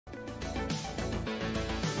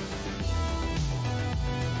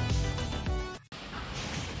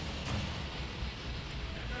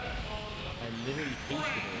pretty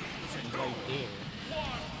tasty. It's right there.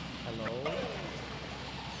 Hello?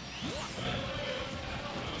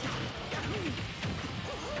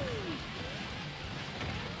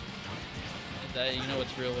 That, you know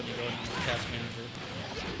it's real when you go into the cast manager.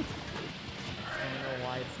 I don't know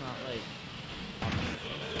why it's not like...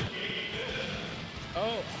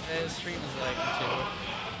 Oh, his stream is lagging too.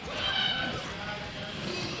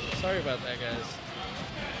 Sorry about that, guys.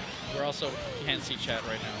 We're also can't see chat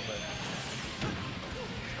right now, but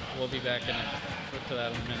we'll be back in it for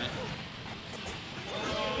that in a minute.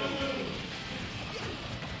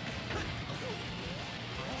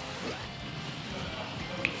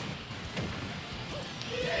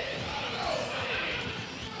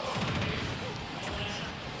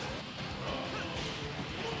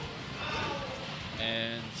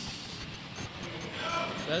 And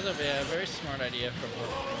that's a very smart idea from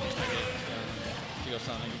Wormynugget to go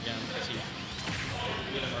Sonic again because he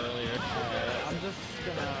beat him earlier. I'm just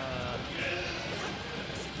gonna...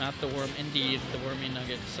 Not the worm, indeed, the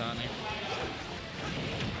Wormynugget Sonic.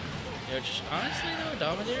 Which, honestly though,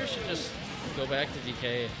 Dominator should just go back to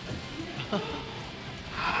DK. I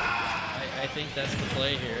think that's the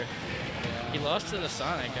play here. Yeah. He lost to the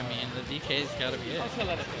Sonic, I mean, the DK's gotta be it. I'll still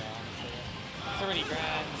let it go, honestly. It's already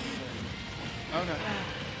grabbed. Okay.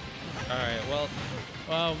 Alright, well,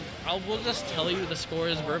 we'll just tell you the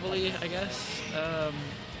scores verbally, I guess.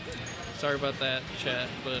 Sorry about that, chat,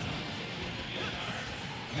 but...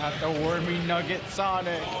 Not the Wormynugget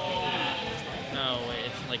Sonic! No, wait,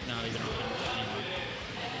 it's like not even...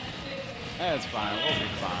 That's fine, we'll be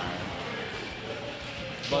fine.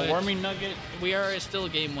 But Wormynugget... We are still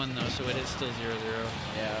game 1 though, so it is still 0-0.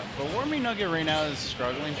 Yeah, but Wormynugget right now is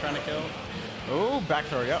struggling trying to kill. Oh, back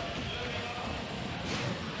throw, yep.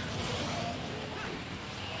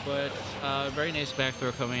 But very nice back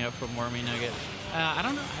throw coming up from Wormynugget. I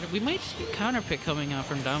don't know, we might see a counter pick coming out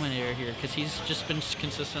from Dominator here because he's just been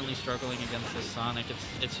consistently struggling against this Sonic.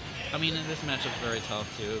 I mean, this matchup's very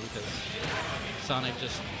tough too because Sonic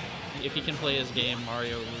just, if he can play his game,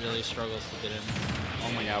 Mario really struggles to get in.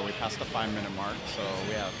 Oh my god, we passed the 5-minute mark, so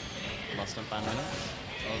we have less than 5 minutes.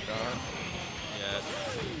 Oh god. Yeah.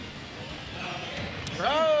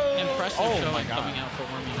 Oh! Impressive showing coming out for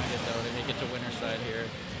Wormynugget though to make it to winner's side here.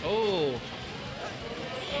 Oh!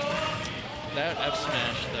 That F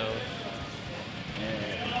smash though.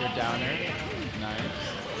 Yeah, good downer. Nice.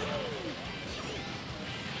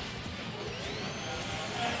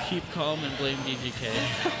 Keep calm and blame DGK.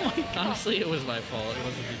 Oh honestly, it was my fault. It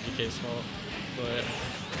wasn't DGK's fault. But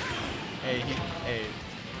hey,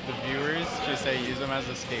 the viewers just say use him as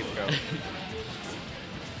a scapegoat.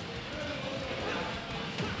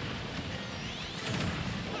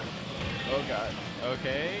 Oh god.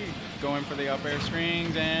 Okay, going for the up air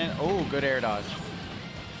strings and oh, good air dodge.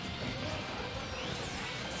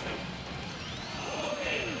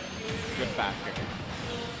 Good back kick.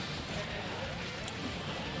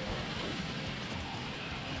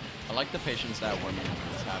 I like the patience that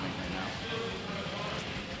Wormynugget is having right now.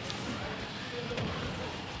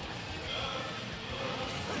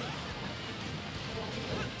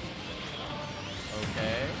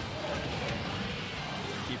 Okay.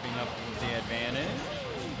 Keeping up with the advantage.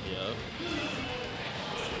 yep.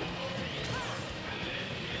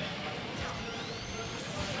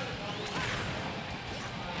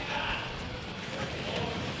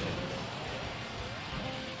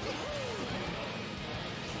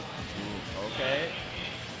 Okay.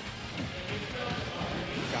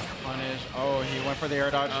 Got punished. Oh, he went for the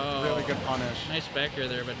air dodge. Oh. Really good punish. Nice back air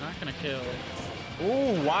there, but not gonna kill.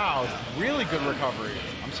 Oh, wow. Really good recovery.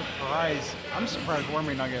 I'm surprised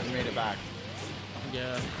Wormynugget made it back.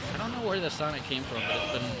 Yeah. I don't know where the Sonic came from,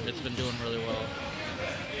 but it's been doing really well.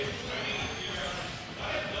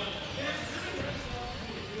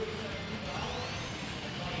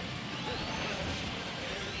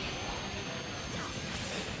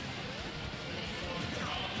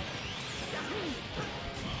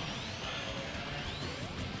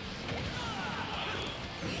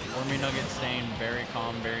 Wormynugget staying very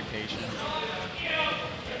calm, very patient.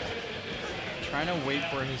 Trying to wait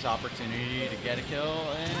for his opportunity to get a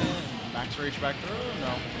kill, and max reach back through,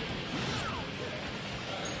 no.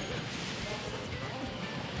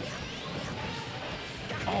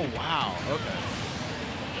 Oh, wow, okay.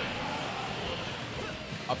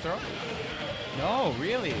 Up throw? No,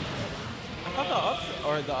 really? I thought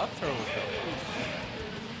the up throw was good.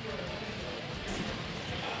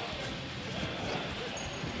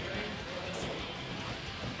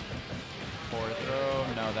 Forward throw,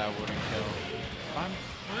 no, that wouldn't kill. I'm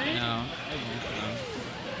free? No.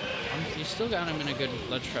 You still got him in a good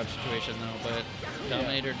ledge trap situation though, but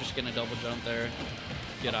Dominator just gonna double jump there,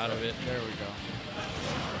 get out of it. There we go.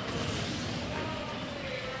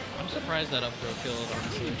 I'm surprised that up throw killed,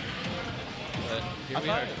 honestly. But here we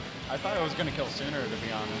are. I thought it was gonna kill sooner, to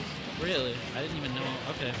be honest. Really? I didn't even know.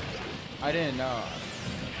 Okay. I didn't know.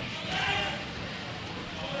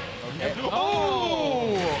 Okay.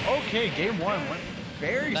 Oh! Okay, game one went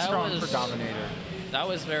very strong for Dominator. That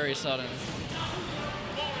was very sudden.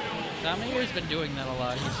 Dominator's been doing that a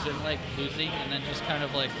lot. He's been like losing and then just kind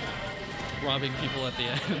of like robbing people at the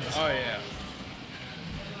end. Oh yeah.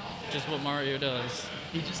 Just what Mario does.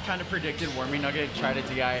 He just kind of predicted Wormynugget try to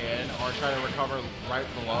DI in or try to recover right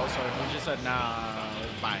below, so he just said, nah,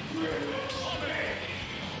 it's fine.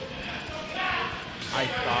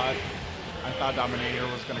 I thought Dominator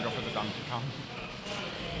was gonna go for the Donkey Kong.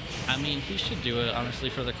 I mean, he should do it, honestly,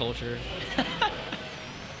 for the culture.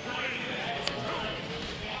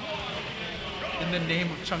 In the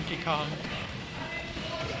name of Chunky Kong.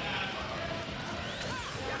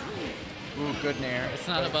 Ooh, good nair. It's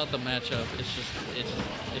not about the matchup. It's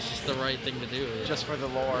just the right thing to do. Just for the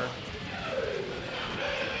lore.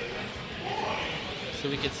 So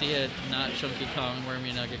we could see a not Chunky Kong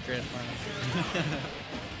Wormynugget Grand Final.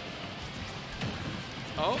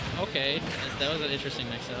 Oh, okay. That was an interesting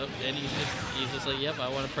mix-up. And he's just like, yep, I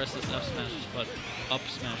want to press this up smash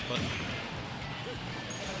button.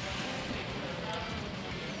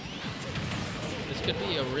 This could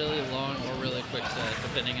be a really long or really quick set,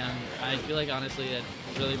 depending on. I feel like honestly, it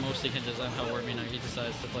really mostly hinges on how Wormynugget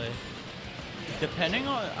decides to play. Depending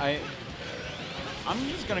on, I'm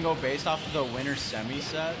just gonna go based off of the winner semi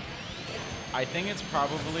set. I think it's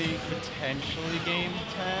probably potentially game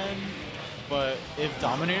 10. But if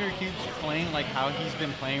Dominator keeps playing like how he's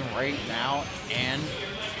been playing right now and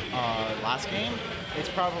last game, it's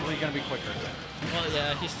probably going to be quicker. Well,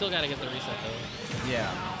 yeah, he's still got to get the reset, though.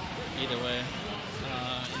 Yeah. Either way.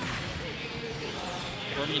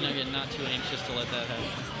 Wormynugget not too anxious to let that happen.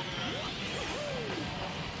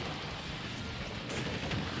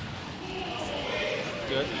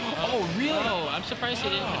 Good. Oh, really? Oh, I'm surprised he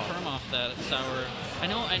didn't confirm off that sour. I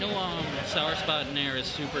know. Sour Spot Nair is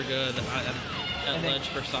super good at ledge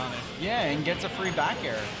for Sonic. Yeah, and gets a free back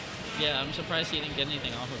air. Yeah, I'm surprised he didn't get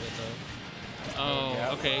anything off of it though. Oh,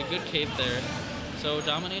 yep. Okay, good cape there. So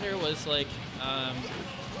Dominator was like,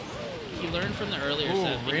 he learned from the earlier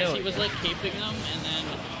set because he was like caping them, and then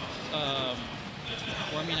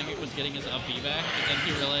Wormynugget was getting his up B back, and then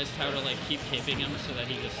he realized how to like keep caping him so that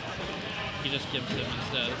he just gives him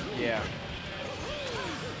instead. Yeah.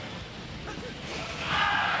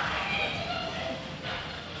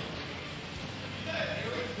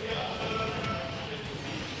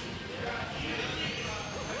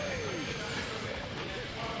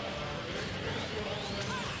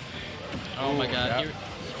 Oh my God,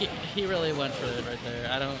 yep. he really went for it right there.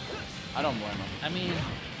 I don't blame him. I mean,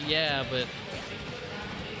 yeah, but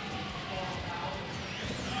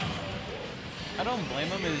I don't blame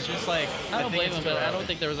him. It's just like I don't blame him, but I don't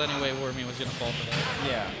think there was any way Wormy was gonna fall for that.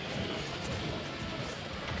 Yeah.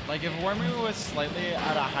 Like if Wormy was slightly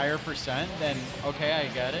at a higher percent, then okay, I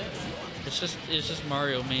get it. It's just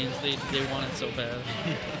Mario mains. They want it so bad.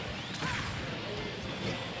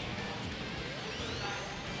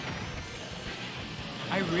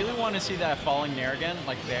 I really want to see that falling nair again,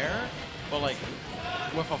 like there, but like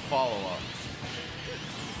with a follow-up.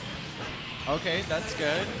 Okay, that's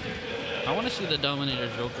good. I want to see the Dominator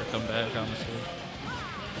Joker come back, honestly.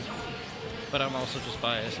 But I'm also just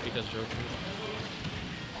biased because Joker.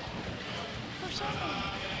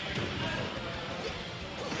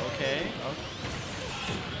 Okay.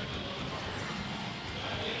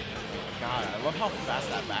 God, I love how fast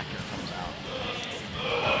that back air comes out.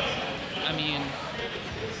 I mean,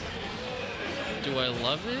 do I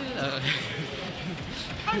love it?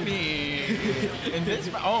 I mean, in this,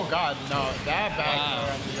 oh God, no, that back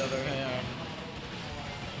air on the other hand.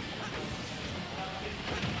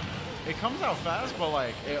 It comes out fast, but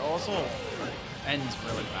like, it also ends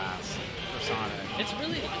really fast for Sonic. It's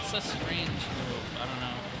a strange move. I don't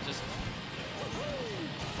know. It just.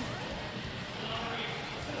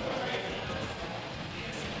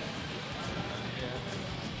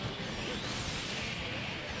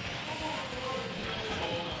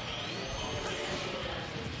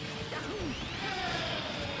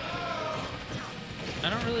 I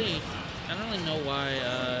don't really know why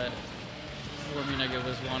Wormynugget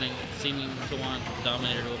was seeming to want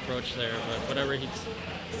Dominator to approach there, but whatever, it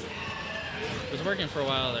was working for a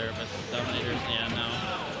while there, but Dominator's, no.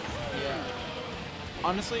 Yeah.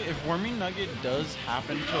 Honestly, if Wormynugget does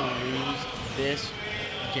happen to lose this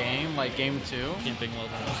game, like game 2, Camping well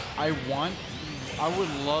done. I would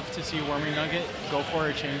love to see Wormynugget go for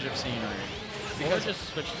a change of scenery. Or just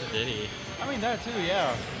switch to Diddy. I mean, that too,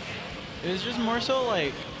 yeah. It was just more so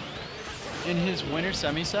like, in his winter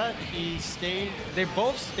semi-set, they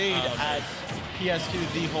both stayed at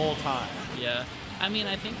PS2 the whole time. Yeah. I mean,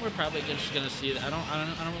 I think we're probably just gonna see that. I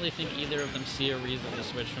don't really think either of them see a reason to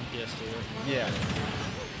switch from PS2. Yeah.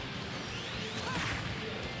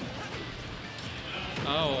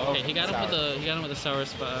 Oh, okay. He got him with a sour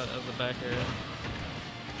spot of the back air.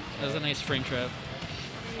 That was a nice spring trap.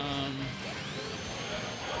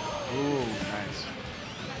 Ooh, nice.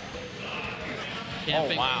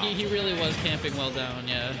 Camping. Oh, wow. He really was camping well down,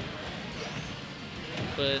 yeah.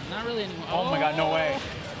 But not really anymore. Oh my god, no way.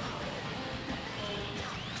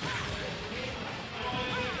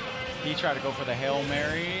 He tried to go for the Hail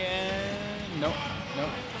Mary and nope.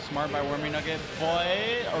 Smart by Wormynugget.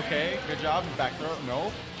 Boy, okay, good job. Back throw,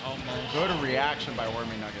 nope. Almost. Good reaction by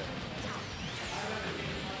Wormynugget.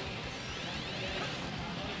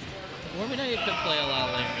 Wormynugget could play a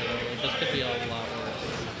lot later though. This could be a lot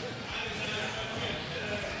worse.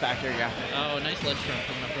 Back here, yeah. Oh, nice ledge turn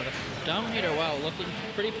coming up for the Dominator. Wow, looking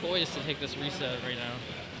pretty poised to take this reset right now.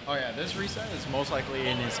 Oh yeah, this reset is most likely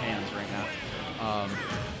in his hands right now.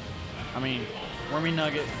 I mean,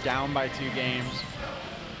 Wormynugget down by 2 games.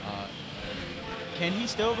 Can he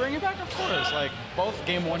still bring it back? Of course. Like, both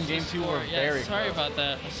game 1, game 2 were very sorry close. about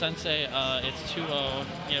that. Sensei, it's 2-0.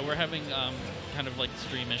 Yeah, we're having kind of like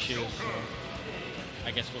stream issues, so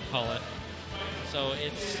I guess we'll call it. So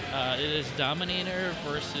it is Dominator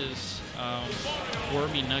versus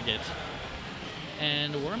Wormynugget.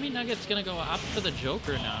 And Wormynugget's gonna go opt for the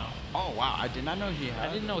Joker now. Oh wow, I did not know he had.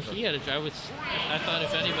 I didn't know he had a. I thought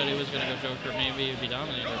if anybody was gonna go Joker, maybe it'd be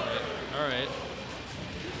Dominator. But all right.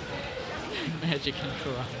 Magic and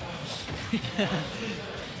Karama.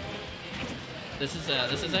 This is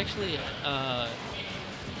actually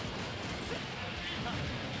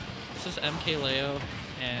this is MK Leo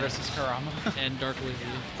and Versus Karama. and Dark Wizzy.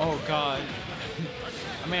 Oh god.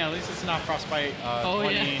 I mean, at least it's not Frostbite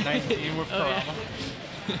 2019 with Karama.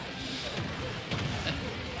 Yeah.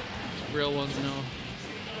 Real ones know.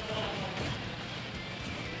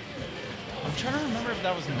 I'm trying to remember if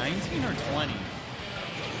that was 19 or 20.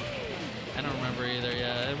 I don't remember either.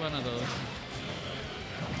 Yeah, one of those.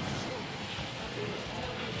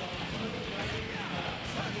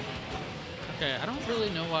 Okay, I don't really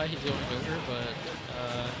know why he's going Joker, but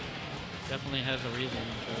definitely has a reason.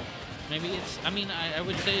 So maybe it's. I mean, I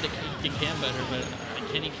would say he can better, but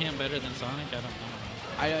can he camp better than Sonic? I don't know.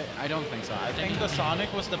 I don't think so. I think the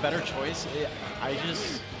Sonic was the better choice.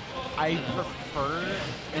 I prefer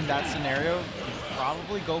in that scenario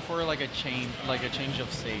probably go for like a change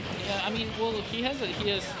of stage. Yeah, I mean, well, he has a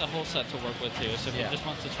whole set to work with too. So if he just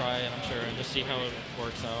wants to try it, I'm sure, and just see how it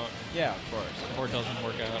works out. Yeah, of course. Or doesn't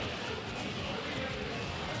work out.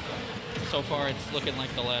 So far, it's looking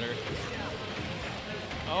like the latter.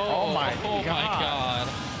 Oh my god.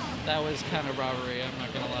 That was kind of robbery, I'm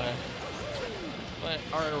not gonna lie. But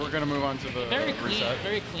all right, we're gonna move on to the reset.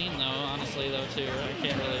 Very clean though, honestly though too. I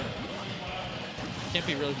can't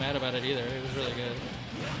be really mad about it either. It was really good.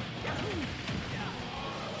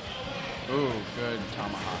 Ooh, good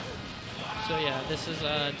tomahawk. So yeah, this is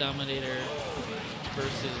Dominator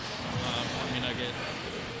versus Wormynugget.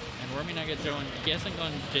 And Wormynugget he hasn't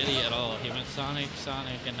gone Diddy at all. He went Sonic,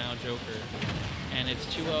 and now Joker. And it's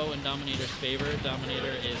 2-0 in Dominator's favor.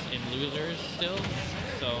 Dominator is in losers still,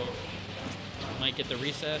 so might get the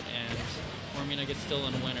reset, and Wormynugget's still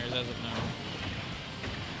in winners as of now.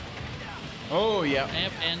 Oh, yeah.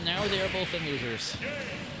 And now they are both in losers.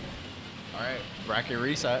 All right, bracket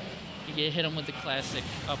reset. You hit him with the classic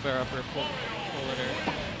upper forwarder.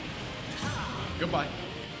 Goodbye.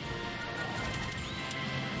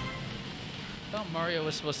 I thought Mario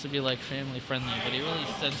was supposed to be like family friendly, but he really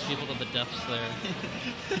sends people to the depths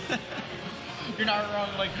there. You're not wrong.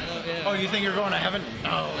 Like, oh, you think you're going to heaven?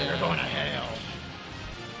 No, you're going to hell.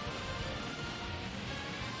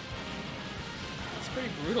 It's pretty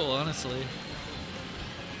brutal, honestly.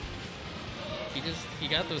 He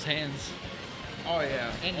got those hands. Oh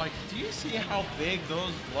yeah. And like, do you see how big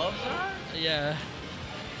those gloves are? Yeah.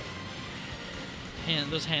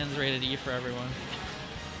 Those hands rated E for everyone.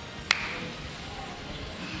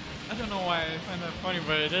 I don't know why I find that funny,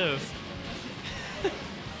 but it is.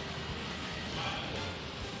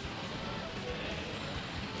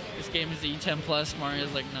 This game is E10 plus.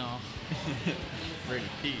 Mario's like, no. Rated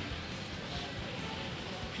P.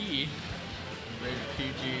 P. Rated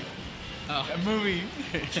PG. Oh. A movie.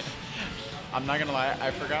 I'm not gonna lie,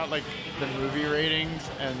 I forgot like the movie ratings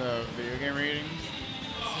and the video game ratings.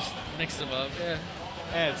 Mixed them up. Yeah.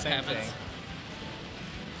 Yeah, it's same Happens. thing.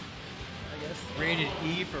 I guess. Rated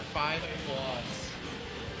E for 5+.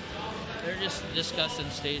 They're just discussing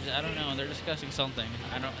stage. I don't know. They're discussing something.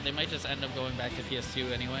 I don't. They might just end up going back to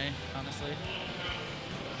PS2 anyway. Honestly.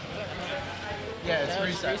 Yeah, it's That was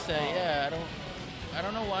reset. Yeah. I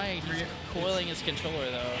don't know why he's coiling his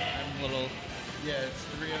controller though. I'm a little. Yeah, it's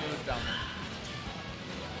 3-0 down there.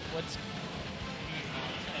 What's?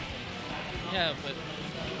 Yeah, but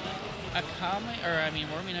a comment, or I mean,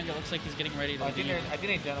 Wormynugget looks like he's getting ready to I think leave. I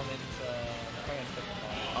think a gentleman's playing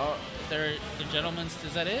football. Oh, They're the gentleman's.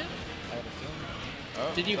 Is that it? I would assume.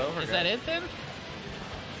 oh, Did you? it's over, Is guys. that it then?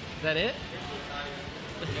 Is that it?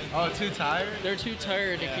 Oh, too tired? They're too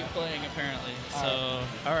tired to keep playing apparently. So,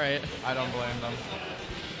 all right. I don't blame them.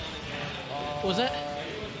 Was that?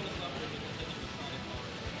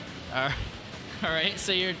 All right.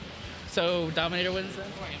 So Dominator wins then.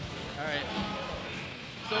 All right.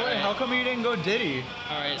 So wait, how come you didn't go Diddy?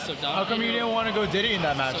 All right. So Dominator. How come you didn't want to go Diddy in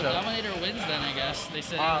that So matchup? Dominator wins then, I guess. They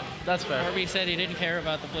said. That's fair. Herbie said he didn't care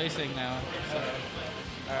about the placing now. So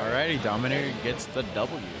Alrighty, Dominator gets the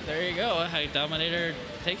W. there you go. Dominator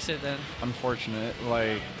takes it then. Unfortunate.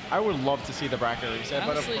 Like, I would love to see the bracket reset,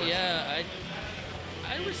 but of Honestly, course. yeah.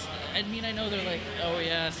 I mean, I know they're like, oh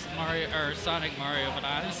yes, Mario or Sonic Mario, but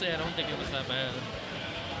honestly, I don't think it was that bad.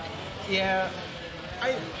 Yeah.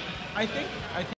 I think